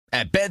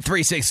At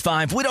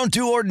Bet365, we don't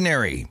do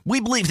ordinary. We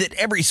believe that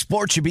every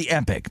sport should be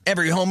epic.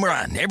 Every home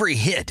run, every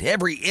hit,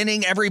 every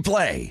inning, every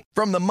play.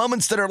 From the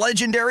moments that are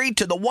legendary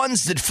to the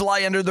ones that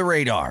fly under the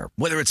radar.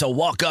 Whether it's a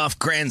walk-off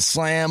grand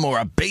slam or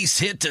a base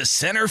hit to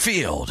center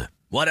field.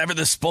 Whatever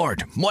the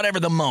sport, whatever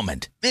the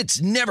moment.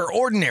 It's never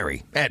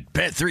ordinary at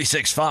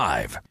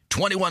Bet365.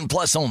 21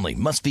 plus only.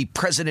 Must be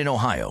present in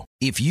Ohio.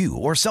 If you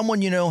or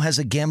someone you know has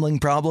a gambling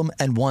problem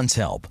and wants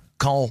help,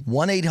 call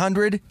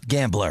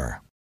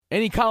 1-800-GAMBLER.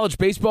 Any college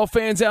baseball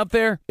fans out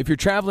there? If you're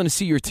traveling to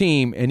see your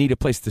team and need a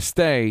place to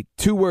stay,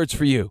 2 words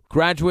for you: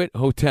 Graduate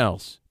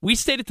Hotels. We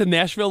stayed at the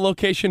Nashville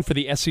location for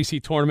the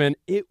SEC tournament.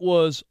 It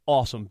was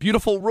awesome.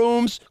 Beautiful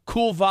rooms,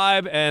 cool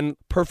vibe, and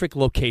perfect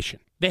location.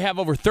 They have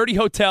over 30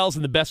 hotels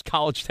in the best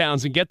college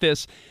towns, and get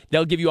this,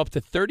 they'll give you up to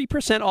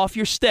 30% off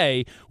your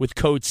stay with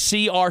code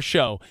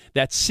CRSHOW.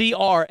 That's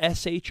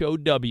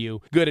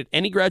CRSHOW. Good at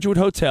any Graduate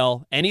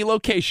Hotel, any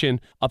location,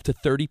 up to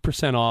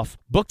 30% off.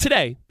 Book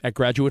today at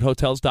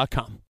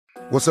graduatehotels.com.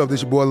 What's up,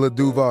 this your boy Lil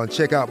Duval, and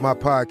check out my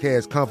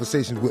podcast,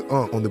 Conversations with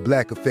Unc, on the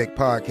Black Effect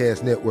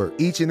Podcast Network.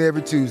 Each and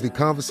every Tuesday,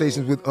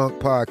 Conversations with Unc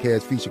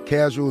podcast feature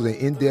casual and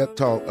in-depth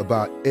talk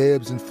about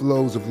ebbs and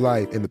flows of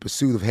life and the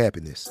pursuit of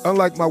happiness.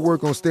 Unlike my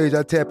work on stage,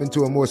 I tap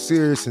into a more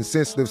serious and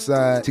sensitive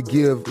side to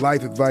give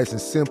life advice and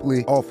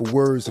simply offer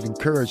words of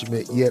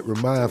encouragement, yet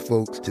remind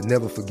folks to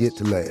never forget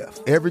to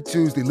laugh. Every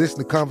Tuesday, listen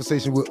to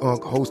Conversation with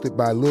Unc, hosted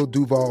by Lil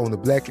Duval on the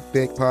Black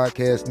Effect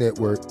Podcast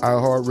Network,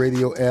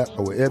 iHeartRadio app,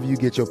 or wherever you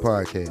get your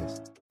podcasts.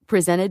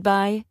 Presented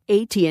by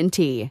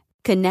AT&T.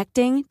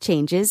 Connecting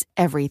changes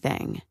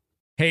everything.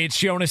 Hey, it's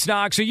Jonas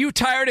Knox. Are you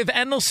tired of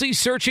endlessly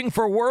searching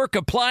for work,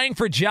 applying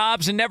for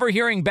jobs, and never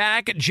hearing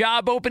back?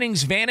 Job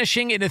openings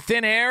vanishing into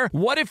thin air?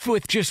 What if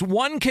with just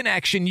one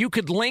connection, you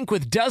could link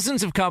with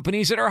dozens of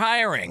companies that are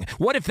hiring?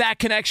 What if that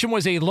connection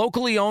was a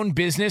locally owned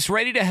business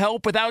ready to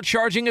help without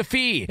charging a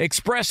fee?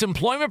 Express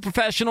Employment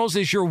Professionals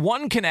is your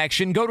one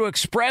connection. Go to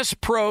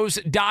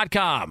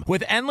expresspros.com.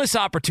 With endless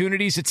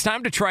opportunities, it's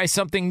time to try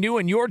something new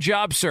in your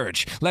job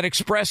search. Let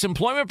Express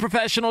Employment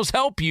Professionals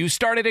help you.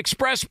 Start at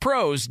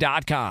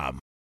expresspros.com.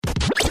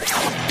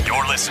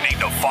 You're listening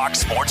to Fox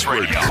Sports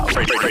Radio.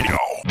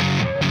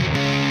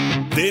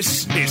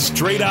 This is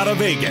Straight Outta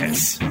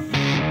Vegas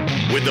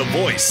with the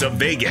voice of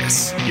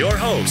Vegas, your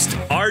host,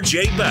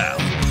 RJ Bell.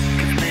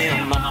 Give me a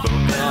number,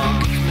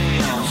 Bell. Give me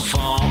a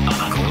phone.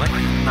 I collect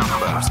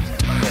numbers.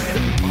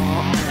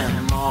 More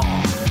and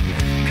more.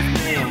 Give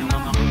me a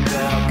number,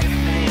 Bell. Give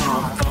me a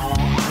phone.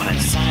 I'm a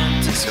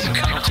scientist of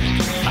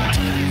counting. I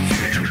tell you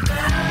future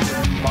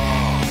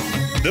more.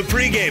 The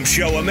pregame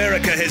show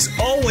America has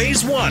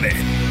always wanted.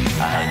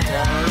 I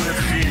tell the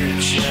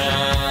future.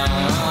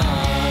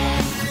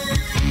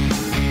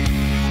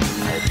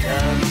 I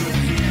tell the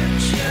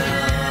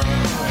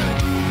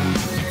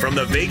future. From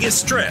the Vegas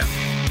Strip,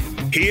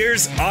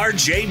 here's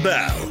RJ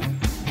Bell.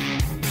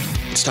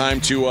 It's time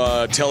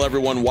to tell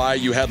everyone why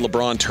you had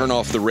LeBron turn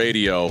off the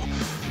radio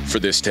for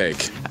this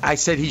take. I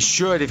said he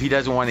should if he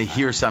doesn't want to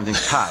hear something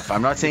tough.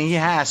 I'm not saying he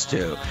has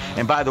to.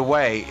 And by the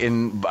way,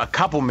 in a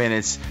couple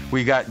minutes,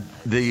 we got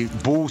the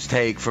Bulls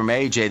take from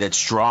AJ that's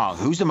strong.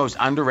 Who's the most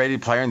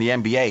underrated player in the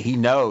NBA? He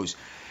knows.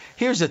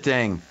 Here's the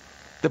thing.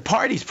 The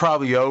party's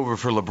probably over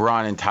for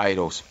LeBron in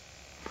titles.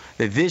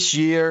 That this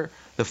year,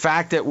 the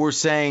fact that we're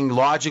saying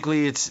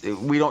logically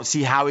we don't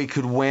see how he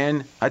could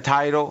win a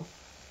title.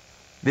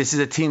 This is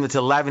a team that's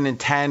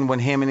 11-10 when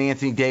him and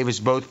Anthony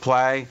Davis both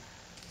play.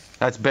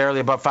 That's barely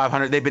above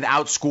 500. They've been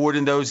outscored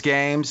in those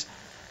games.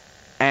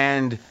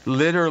 And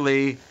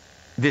literally,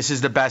 this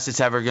is the best it's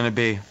ever going to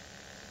be.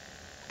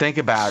 Think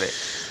about it.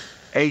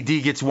 AD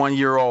gets 1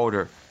 year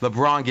older.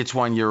 LeBron gets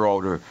 1 year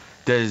older.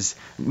 Does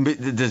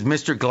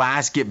Mr.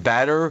 Glass get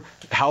better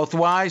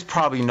health-wise?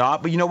 Probably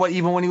not. But you know what?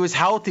 Even when he was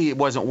healthy, it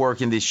wasn't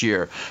working this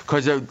year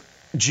because of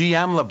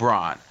GM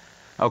LeBron.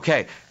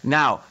 Okay,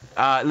 now,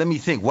 let me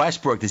think.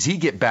 Westbrook, does he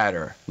get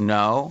better?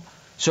 No.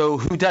 So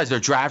who does? Their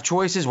draft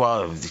choices?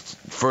 Well,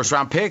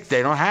 first-round pick,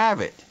 they don't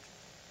have it.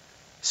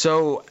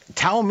 So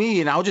tell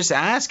me, and I'll just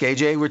ask,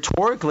 AJ,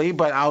 rhetorically,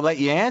 but I'll let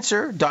you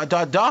answer,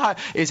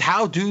 is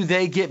how do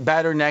they get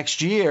better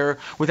next year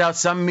without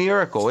some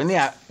miracle? And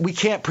yeah, we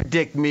can't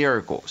predict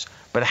miracles,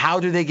 but how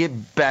do they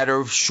get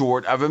better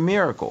short of a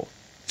miracle?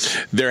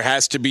 There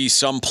has to be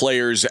some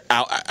players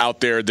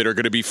out there that are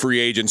going to be free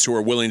agents who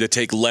are willing to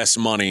take less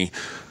money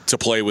to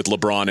play with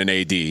LeBron and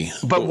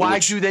AD. But why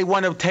do they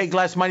want to take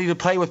less money to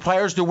play with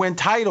players to win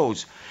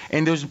titles?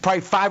 And there's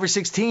probably 5 or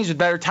 6 teams with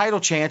better title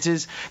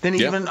chances than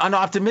even an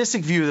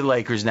optimistic view of the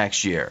Lakers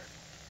next year.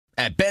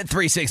 At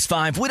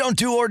Bet365, we don't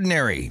do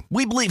ordinary.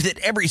 We believe that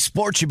every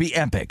sport should be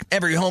epic.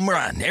 Every home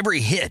run, every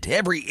hit,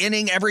 every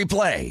inning, every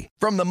play.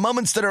 From the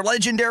moments that are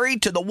legendary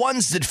to the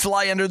ones that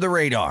fly under the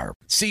radar.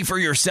 See for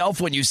yourself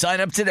when you sign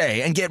up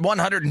today and get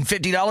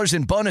 $150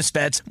 in bonus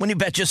bets when you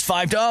bet just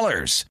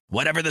 $5.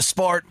 Whatever the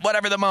sport,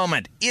 whatever the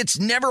moment, it's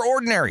never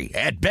ordinary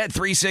at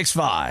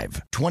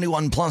Bet365.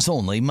 21 plus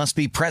only. Must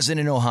be present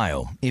in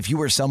Ohio. If you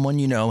or someone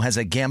you know has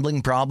a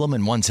gambling problem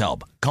and wants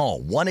help,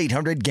 call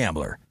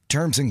 1-800-GAMBLER.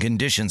 Terms and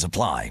conditions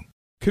apply.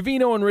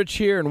 Covino and Rich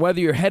here, and whether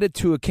you're headed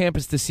to a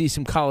campus to see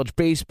some college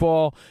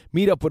baseball,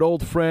 meet up with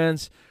old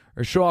friends,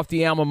 or show off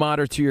the alma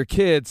mater to your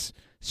kids,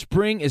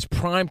 spring is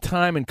prime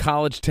time in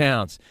college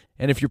towns.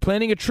 And if you're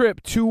planning a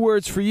trip, 2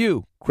 words for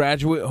you: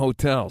 Graduate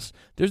Hotels.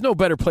 There's no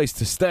better place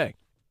to stay.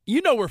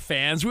 You know we're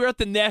fans. We were at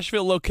the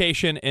Nashville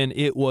location, and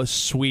it was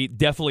sweet.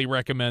 Definitely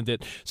recommend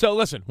it. So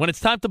listen, when it's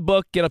time to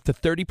book, get up to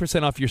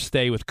 30% off your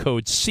stay with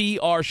code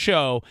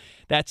CRSHOW.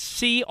 That's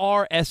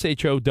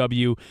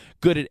CRSHOW.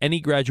 Good at any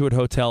Graduate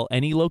Hotel,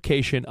 any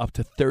location, up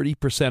to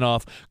 30%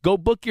 off. Go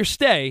book your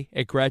stay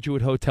at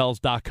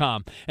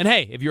graduatehotels.com. And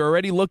hey, if you're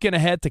already looking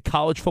ahead to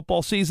college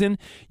football season,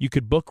 you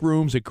could book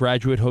rooms at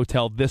Graduate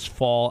Hotel this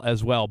fall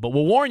as well. But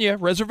we'll warn you,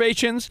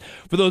 reservations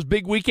for those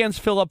big weekends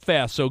fill up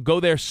fast, so go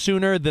there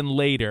sooner than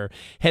later.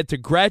 Head to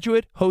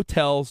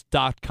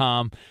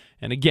graduatehotels.com.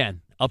 And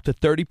again, up to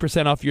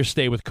 30% off your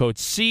stay with code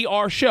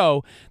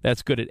CRSHOW.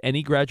 That's good at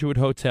any Graduate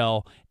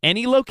Hotel,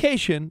 any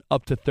location,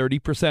 up to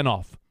 30%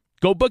 off.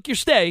 Go book your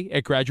stay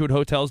at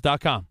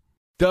graduatehotels.com.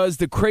 Does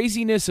the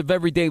craziness of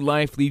everyday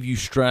life leave you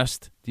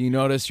stressed? Do you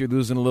notice you're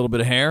losing a little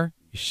bit of hair?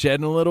 You're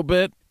shedding a little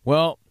bit?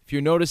 Well, if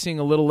you're noticing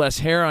a little less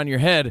hair on your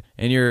head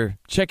and you're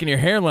checking your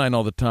hairline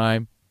all the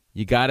time,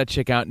 you got to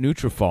check out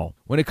Nutrafol.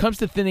 When it comes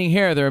to thinning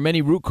hair, there are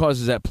many root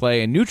causes at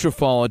play, and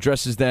Nutrafol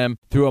addresses them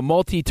through a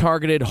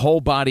multi-targeted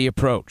whole-body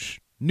approach.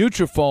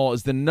 Nutrafol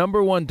is the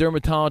 #1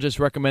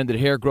 dermatologist-recommended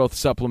hair growth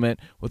supplement,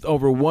 with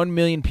over 1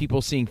 million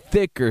people seeing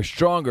thicker,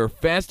 stronger,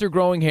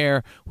 faster-growing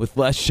hair with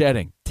less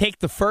shedding. Take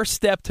the first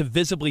step to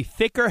visibly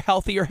thicker,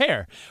 healthier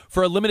hair.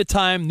 For a limited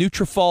time,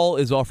 Nutrafol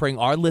is offering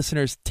our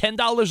listeners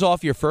 $10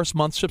 off your first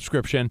month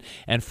subscription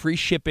and free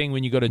shipping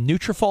when you go to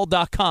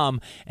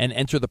Nutrafol.com and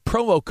enter the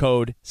promo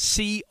code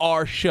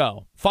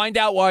CRSHOW. Find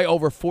out why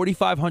over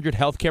 4,500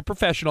 healthcare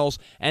professionals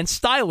and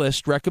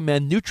stylists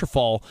recommend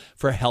Nutrafol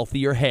for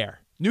healthier hair.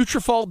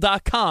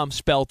 Nutrafol.com,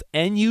 spelled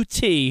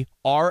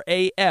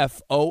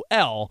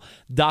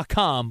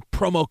Nutrafol.com,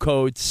 promo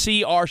code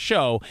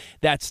CRSHOW.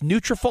 That's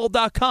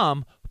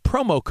Nutrafol.com,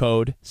 promo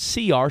code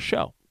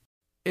CRSHOW.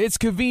 It's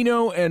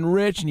Covino and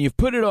Rich, and you've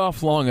put it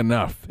off long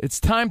enough. It's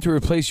time to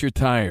replace your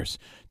tires.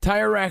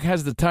 Tire Rack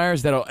has the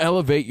tires that'll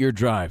elevate your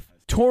drive.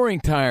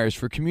 Touring tires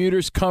for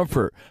commuters'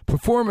 comfort,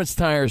 performance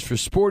tires for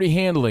sporty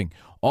handling,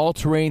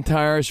 all-terrain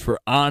tires for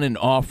on- and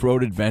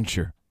off-road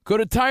adventure. Go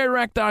to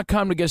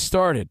TireRack.com to get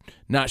started.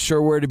 Not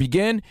sure where to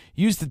begin?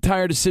 Use the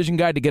Tire Decision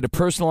Guide to get a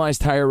personalized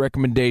tire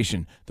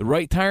recommendation. The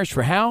right tires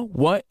for how,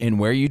 what, and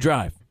where you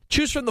drive.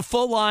 Choose from the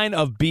full line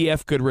of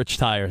BF Goodrich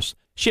tires.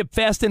 Ship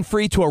fast and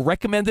free to a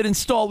recommended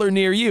installer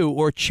near you,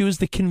 or choose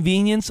the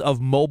convenience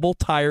of mobile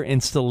tire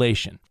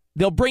installation.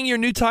 They'll bring your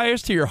new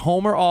tires to your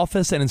home or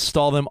office and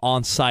install them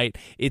on site.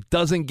 It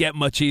doesn't get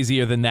much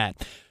easier than that.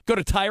 Go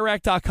to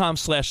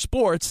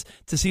TireRack.com/sports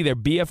to see their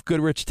BF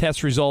Goodrich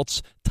test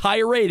results,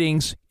 tire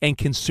ratings, and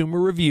consumer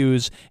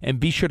reviews, and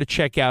be sure to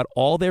check out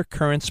all their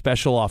current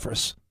special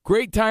offers.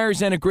 Great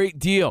tires and a great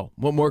deal.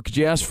 What more could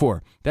you ask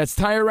for? That's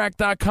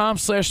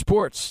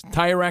TireRack.com/sports.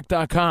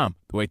 TireRack.com,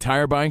 the way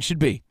tire buying should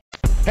be.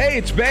 Hey,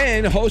 it's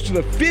Ben, host of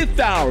the Fifth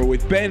Hour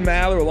with Ben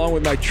Maller, along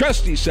with my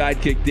trusty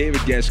sidekick,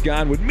 David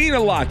Gascon. Would mean a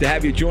lot to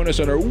have you join us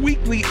on our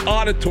weekly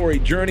auditory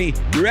journey.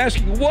 You're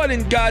asking, what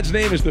in God's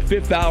name is the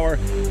Fifth Hour?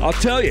 I'll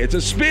tell you, it's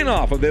a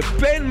spin-off of the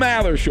Ben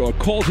Maller Show, a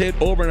cult hit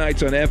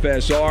overnights on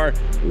FSR.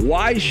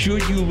 Why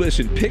should you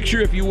listen?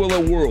 Picture, if you will,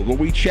 a world where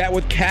we chat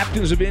with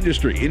captains of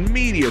industry in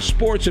media,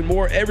 sports, and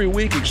more every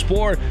week.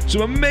 Explore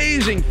some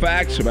amazing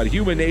facts about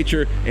human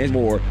nature and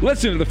more.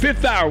 Listen to the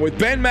Fifth Hour with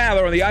Ben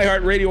Maller on the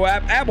iHeartRadio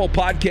app, Apple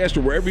Podcast,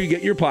 or wherever you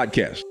get your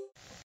podcasts.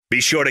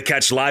 Be sure to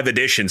catch live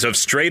editions of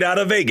Straight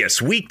Outta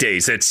Vegas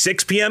weekdays at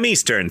 6 p.m.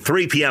 Eastern,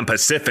 3 p.m.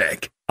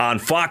 Pacific on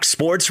Fox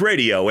Sports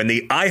Radio and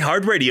the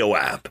iHeartRadio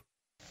app.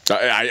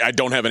 I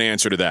don't have an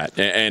answer to that.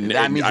 And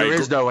that means there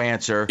is no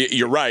answer.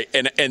 You're right.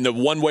 And the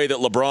one way that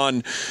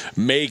LeBron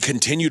may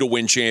continue to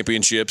win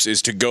championships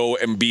is to go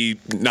and be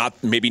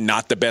maybe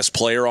not the best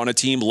player on a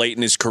team late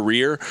in his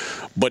career,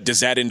 but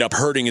does that end up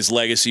hurting his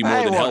legacy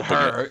more than helping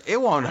it?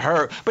 It won't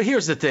hurt. But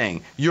here's the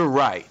thing. You're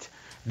right.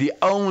 The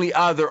only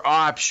other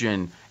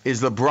option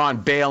is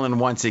LeBron bailing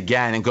once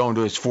again and going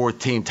to his fourth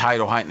team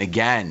title hunting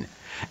again.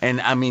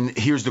 And, I mean,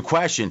 here's the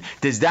question.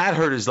 Does that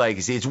hurt his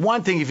legacy? It's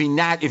one thing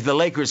if the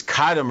Lakers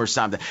cut him or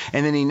something,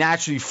 and then he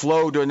naturally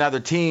flowed to another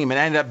team and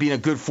ended up being a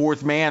good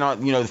fourth man,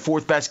 the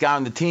fourth best guy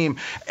on the team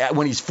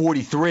when he's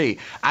 43.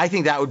 I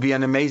think that would be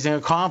an amazing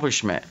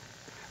accomplishment.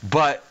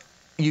 But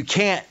you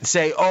can't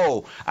say,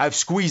 oh, I've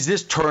squeezed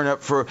this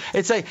turnip for –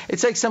 it's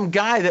like some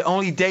guy that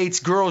only dates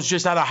girls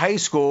just out of high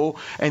school,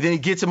 and then he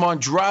gets them on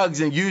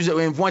drugs and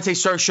and once they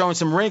start showing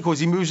some wrinkles,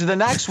 he moves to the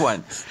next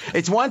one.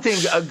 It's one thing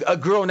a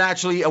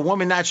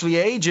woman naturally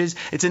ages.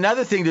 It's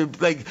another thing to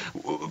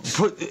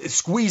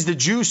squeeze the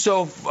juice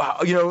so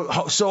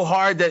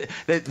hard that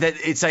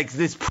it's like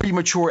this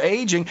premature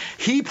aging.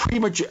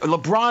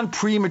 LeBron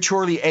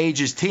prematurely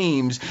ages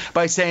teams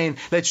by saying,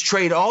 let's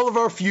trade all of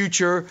our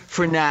future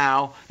for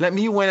now. Let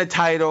me win a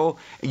title.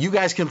 You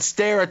guys can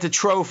stare at the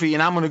trophy,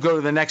 and I'm going to go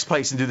to the next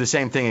place and do the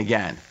same thing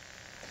again.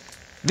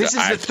 This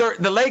is the third.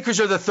 The Lakers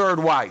are the third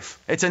wife.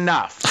 It's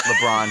enough,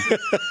 LeBron.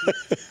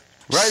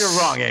 Right or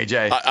wrong,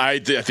 AJ? I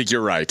think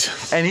you're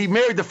right. And he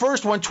married the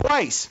first one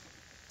twice.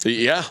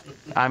 Yeah.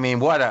 I mean,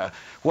 what a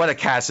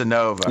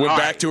Casanova. Went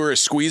back to her,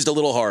 squeezed a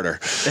little harder.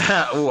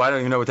 Oh, I don't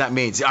even know what that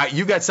means. All right,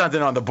 you got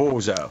something on the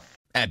Bulls, though.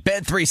 At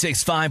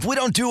Bet365, we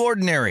don't do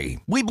ordinary.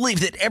 We believe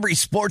that every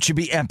sport should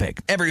be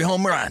epic. Every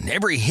home run,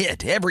 every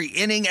hit, every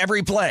inning,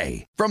 every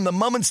play. From the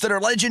moments that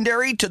are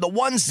legendary to the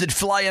ones that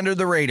fly under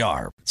the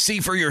radar. See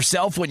for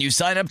yourself when you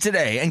sign up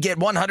today and get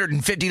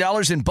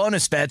 $150 in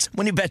bonus bets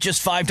when you bet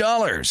just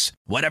 $5.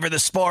 Whatever the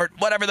sport,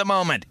 whatever the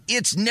moment,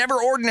 it's never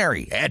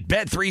ordinary at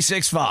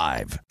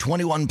Bet365.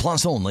 21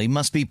 plus only.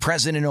 Must be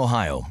present in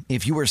Ohio.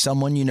 If you or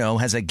someone you know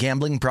has a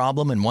gambling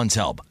problem and wants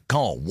help,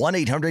 call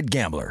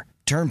 1-800-GAMBLER.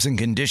 Terms and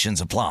conditions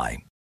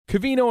apply.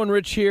 Covino and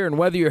Rich here, and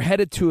whether you're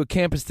headed to a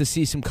campus to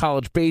see some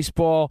college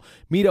baseball,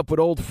 meet up with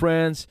old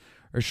friends,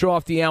 or show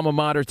off the alma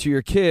mater to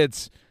your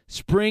kids,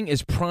 spring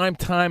is prime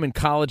time in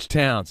college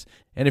towns.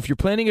 And if you're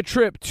planning a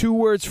trip, 2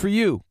 words for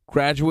you: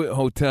 Graduate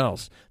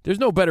Hotels. There's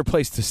no better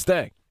place to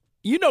stay.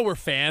 You know we're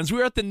fans. We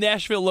were at the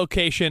Nashville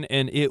location,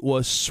 and it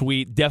was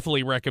sweet.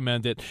 Definitely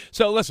recommend it.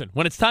 So listen,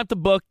 when it's time to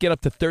book, get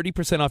up to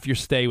 30% off your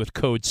stay with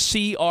code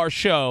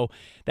CRSHOW.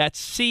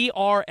 That's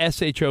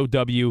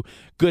CRSHOW.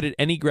 Good at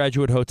any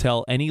Graduate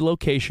Hotel, any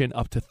location,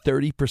 up to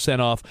 30%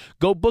 off.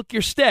 Go book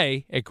your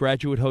stay at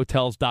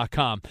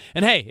graduatehotels.com.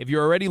 And hey, if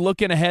you're already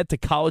looking ahead to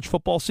college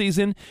football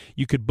season,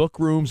 you could book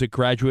rooms at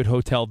Graduate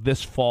Hotel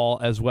this fall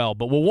as well.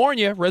 But we'll warn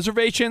you,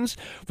 reservations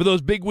for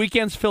those big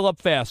weekends fill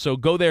up fast, so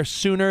go there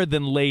sooner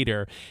than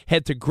later.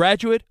 Head to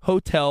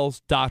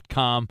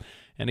graduatehotels.com.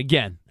 And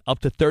again, up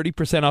to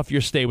 30% off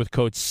your stay with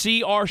code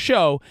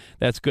CRSHOW.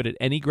 That's good at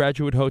any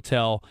Graduate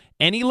Hotel,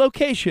 any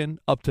location,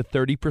 up to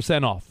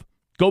 30% off.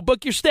 Go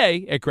book your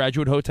stay at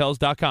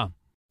graduatehotels.com.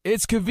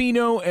 It's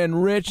Covino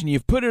and Rich, and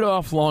you've put it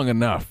off long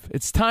enough.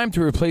 It's time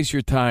to replace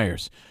your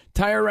tires.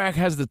 Tire Rack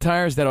has the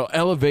tires that'll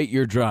elevate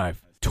your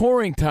drive.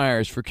 Touring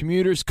tires for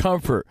commuters'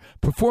 comfort,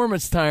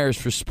 performance tires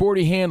for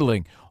sporty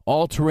handling,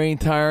 all-terrain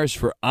tires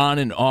for on-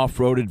 and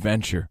off-road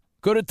adventure.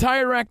 Go to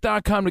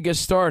TireRack.com to get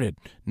started.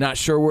 Not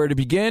sure where to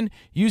begin?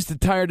 Use the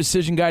Tire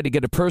Decision Guide to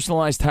get a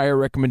personalized tire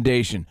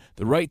recommendation.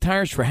 The right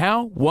tires for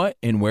how, what,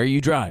 and where you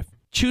drive.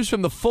 Choose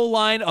from the full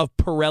line of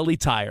Pirelli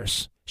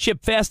tires.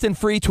 Ship fast and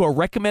free to a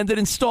recommended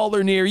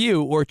installer near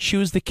you, or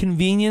choose the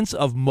convenience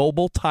of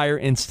mobile tire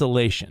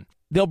installation.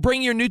 They'll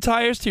bring your new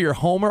tires to your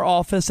home or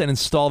office and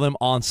install them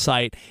on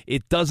site.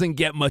 It doesn't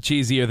get much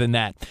easier than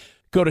that.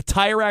 Go to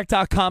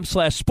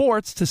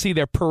TireRack.com/sports to see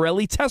their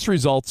Pirelli test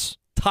results,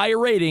 tire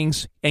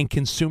ratings, and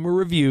consumer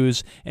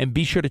reviews, and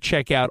be sure to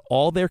check out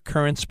all their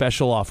current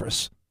special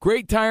offers.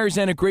 Great tires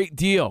and a great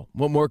deal.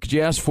 What more could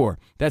you ask for?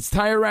 That's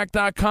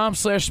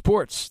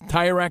TireRack.com/sports.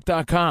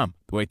 TireRack.com,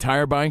 the way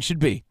tire buying should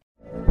be.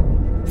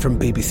 From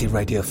BBC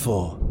Radio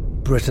 4,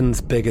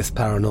 Britain's biggest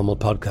paranormal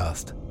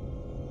podcast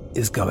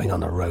is going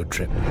on a road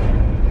trip.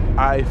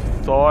 I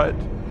thought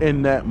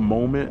in that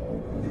moment,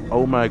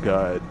 oh my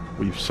God,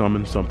 we've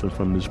summoned something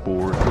from this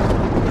board.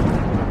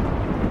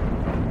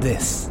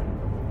 This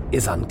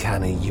is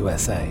Uncanny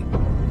USA.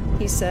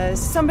 He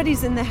says,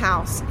 somebody's in the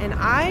house, and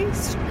I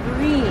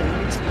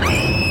screamed.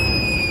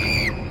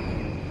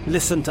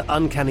 Listen to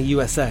Uncanny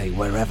USA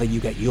wherever you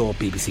get your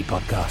BBC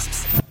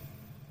podcasts,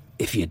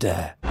 if you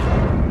dare.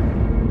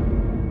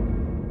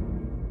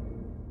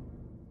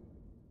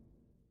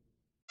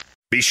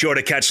 Be sure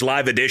to catch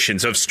live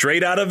editions of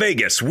Straight Outta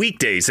Vegas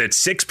weekdays at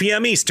 6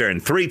 p.m. Eastern,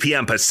 3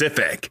 p.m.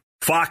 Pacific.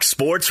 Fox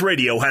Sports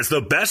Radio has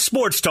the best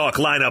sports talk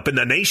lineup in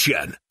the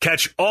nation.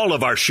 Catch all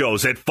of our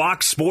shows at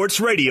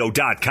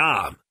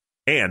foxsportsradio.com.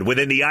 And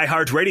within the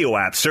iHeartRadio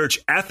app, search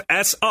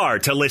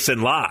FSR to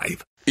listen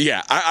live.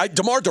 Yeah,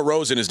 DeMar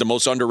DeRozan is the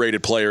most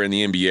underrated player in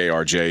the NBA,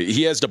 RJ.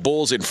 He has the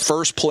Bulls in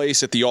first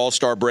place at the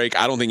All-Star break.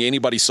 I don't think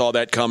anybody saw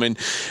that coming.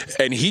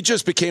 And he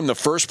just became the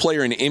first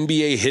player in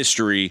NBA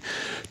history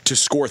to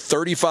score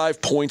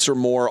 35 points or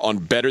more on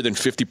better than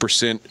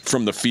 50%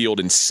 from the field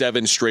in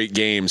 7 straight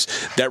games.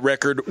 That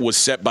record was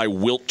set by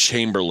Wilt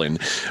Chamberlain.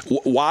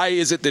 Why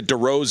is it that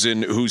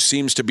DeRozan, who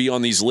seems to be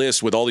on these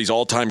lists with all these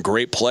all-time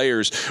great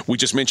players, we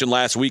just mentioned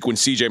last week when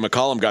C.J.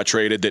 McCollum got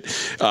traded that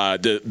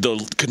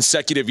the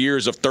consecutive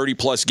years of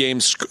 30-plus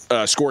games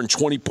scoring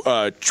 20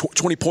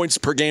 points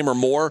per game or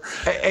more.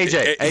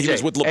 AJ, he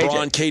was with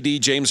LeBron, AJ.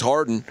 KD, James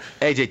Harden.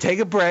 AJ, take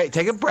a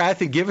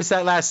breath and give us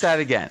that last stat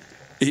again.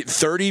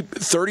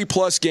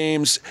 30-plus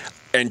games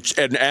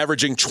and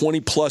averaging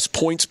 20-plus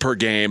points per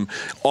game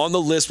on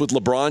the list with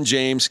LeBron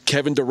James,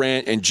 Kevin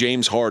Durant, and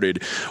James Harden.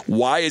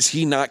 Why is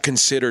he not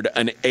considered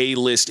an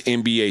A-list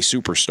NBA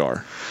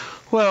superstar?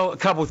 Well, a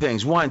couple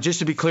things. One, just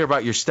to be clear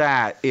about your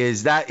stat,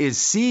 is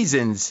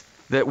seasons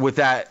that with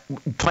that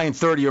playing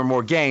 30 or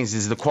more games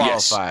is the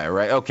qualifier, yes.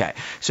 Right? Okay.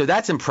 So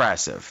that's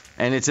impressive,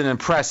 and it's an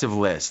impressive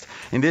list.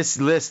 And this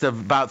list of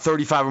about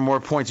 35 or more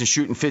points and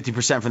shooting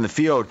 50% from the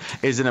field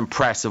is an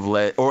impressive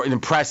or an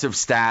impressive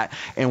stat.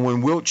 And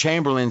when Wilt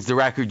Chamberlain's the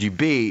record you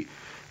beat,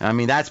 I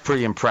mean, that's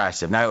pretty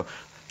impressive. Now,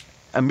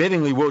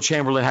 Admittingly, Will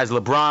Chamberlain has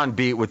LeBron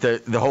beat with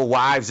the whole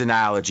wives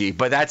analogy,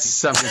 but that's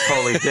something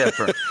totally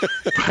different.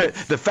 But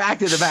the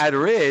fact of the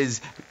matter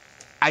is,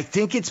 I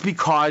think it's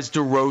because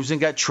DeRozan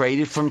got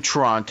traded from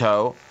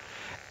Toronto,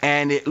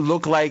 and it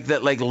looked like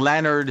that, like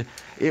Leonard,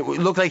 it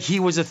looked like he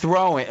was a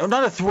throw-in.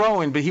 Not a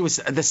throw-in, but he was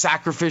the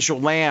sacrificial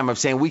lamb of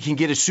saying, we can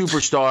get a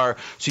superstar,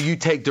 so you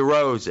take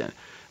DeRozan.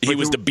 He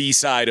was the B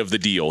side of the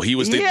deal. He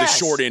was the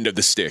short end of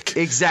the stick.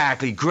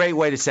 Exactly. Great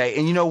way to say it.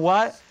 And you know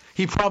what?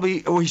 He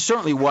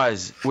certainly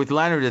was with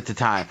Leonard at the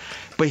time.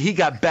 But he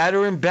got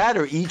better and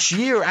better each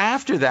year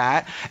after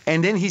that.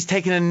 And then he's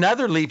taken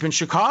another leap in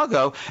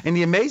Chicago. And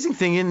the amazing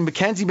thing, and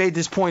Mackenzie made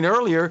this point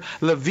earlier,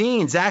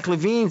 Zach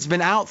LaVine's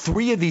been out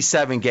 3 of these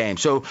 7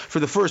 games. So for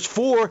the first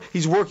 4,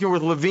 he's working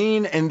with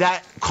LaVine and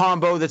that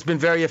combo that's been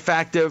very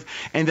effective.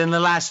 And then the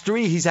last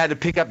 3, he's had to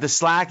pick up the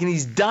slack. And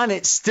he's done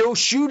it, still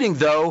shooting,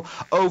 though,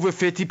 over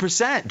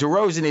 50%.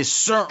 DeRozan is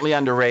certainly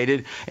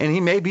underrated, and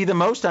he may be the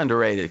most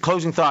underrated.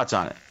 Closing thoughts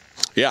on it.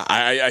 Yeah,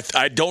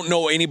 I don't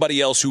know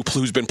anybody else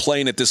who's been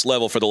playing at this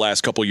level for the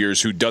last couple of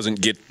years who doesn't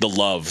get the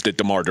love that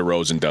DeMar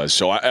DeRozan does.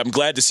 So I'm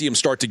glad to see him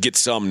start to get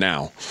some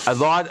now. A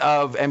lot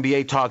of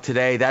NBA talk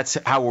today. That's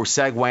how we're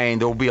segueing.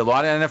 There will be a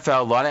lot of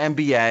NFL, a lot of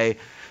NBA.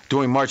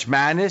 During March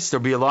Madness,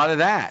 there'll be a lot of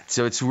that.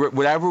 So it's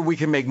whatever we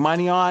can make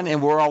money on,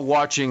 and we're all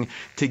watching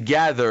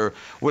together.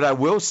 What I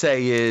will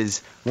say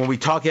is, when we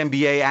talk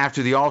NBA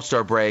after the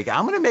All-Star break,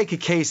 I'm going to make a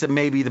case that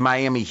maybe the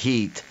Miami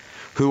Heat,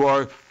 who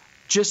are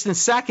just in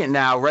second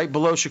now, right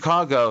below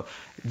Chicago,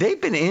 they've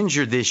been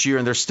injured this year,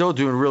 and they're still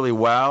doing really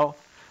well.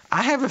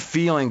 I have a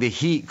feeling the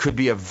Heat could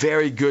be a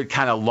very good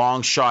kind of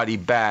long shot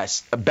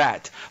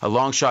bet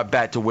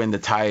to win the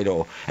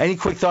title. Any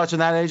quick thoughts on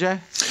that,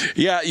 AJ?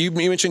 Yeah, you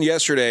mentioned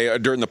yesterday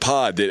during the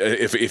pod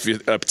that if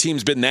a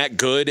team's been that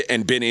good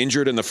and been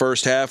injured in the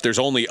first half, there's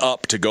only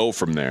up to go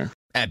from there.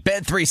 At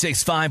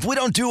Bet365, we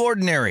don't do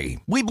ordinary.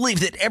 We believe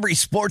that every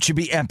sport should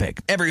be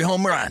epic. Every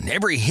home run,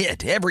 every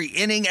hit, every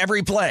inning,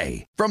 every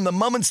play. From the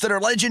moments that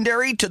are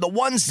legendary to the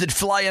ones that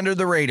fly under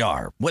the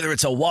radar. Whether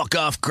it's a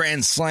walk-off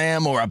grand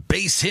slam or a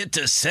base hit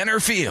to center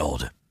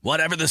field.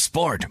 Whatever the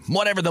sport,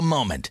 whatever the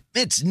moment.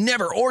 It's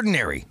never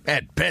ordinary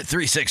at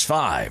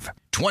Bet365.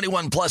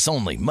 21 plus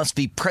only. Must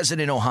be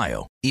present in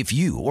Ohio. If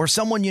you or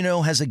someone you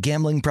know has a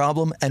gambling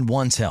problem and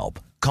wants help,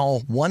 call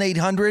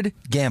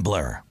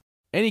 1-800-GAMBLER.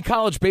 Any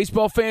college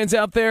baseball fans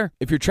out there?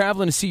 If you're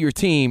traveling to see your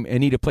team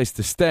and need a place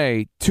to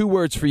stay, 2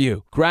 words for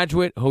you: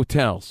 Graduate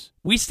Hotels.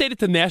 We stayed at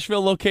the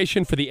Nashville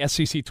location for the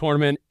SEC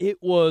tournament. It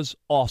was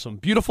awesome.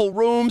 Beautiful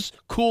rooms,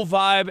 cool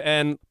vibe,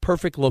 and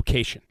perfect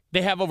location.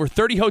 They have over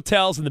 30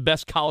 hotels in the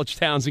best college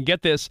towns, and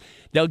get this,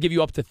 they'll give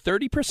you up to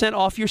 30%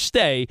 off your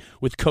stay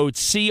with code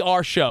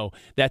CRSHOW.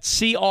 That's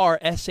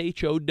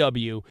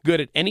CRSHOW.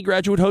 Good at any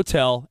Graduate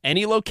Hotel,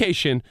 any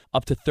location,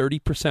 up to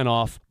 30%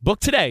 off.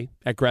 Book today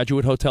at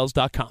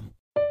graduatehotels.com.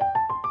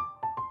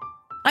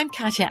 I'm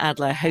Katya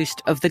Adler,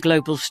 host of The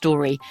Global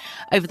Story.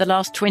 Over the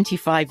last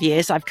 25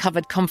 years, I've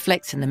covered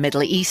conflicts in the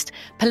Middle East,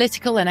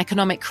 political and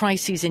economic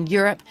crises in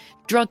Europe,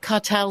 drug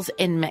cartels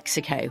in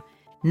Mexico.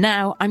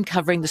 Now I'm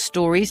covering the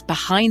stories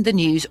behind the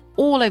news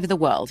all over the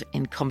world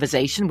in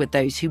conversation with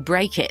those who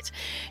break it.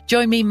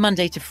 Join me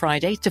Monday to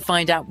Friday to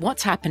find out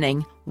what's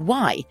happening,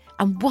 why,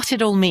 and what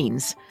it all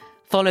means.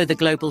 Follow The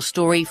Global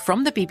Story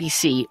from the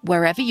BBC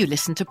wherever you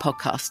listen to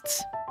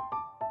podcasts.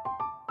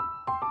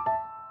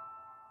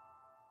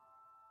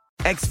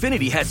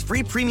 Xfinity has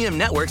free premium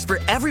networks for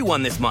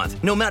everyone this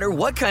month, no matter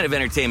what kind of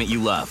entertainment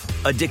you love.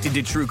 Addicted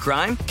to true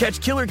crime? Catch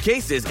killer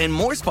cases and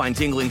more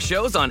spine-tingling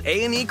shows on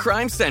A&E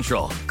Crime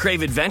Central.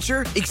 Crave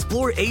adventure?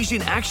 Explore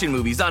Asian action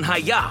movies on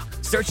Hi-Ya.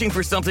 Searching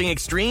for something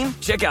extreme?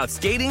 Check out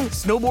skating,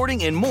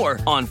 snowboarding, and more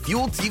on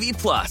Fuel TV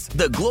Plus,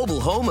 the global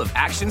home of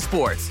action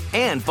sports.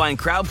 And find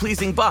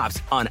crowd-pleasing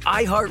bops on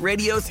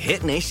iHeartRadio's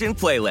Hit Nation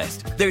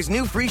playlist. There's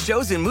new free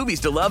shows and movies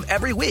to love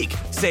every week.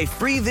 Say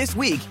free this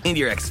week in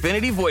your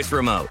Xfinity voice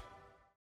remote.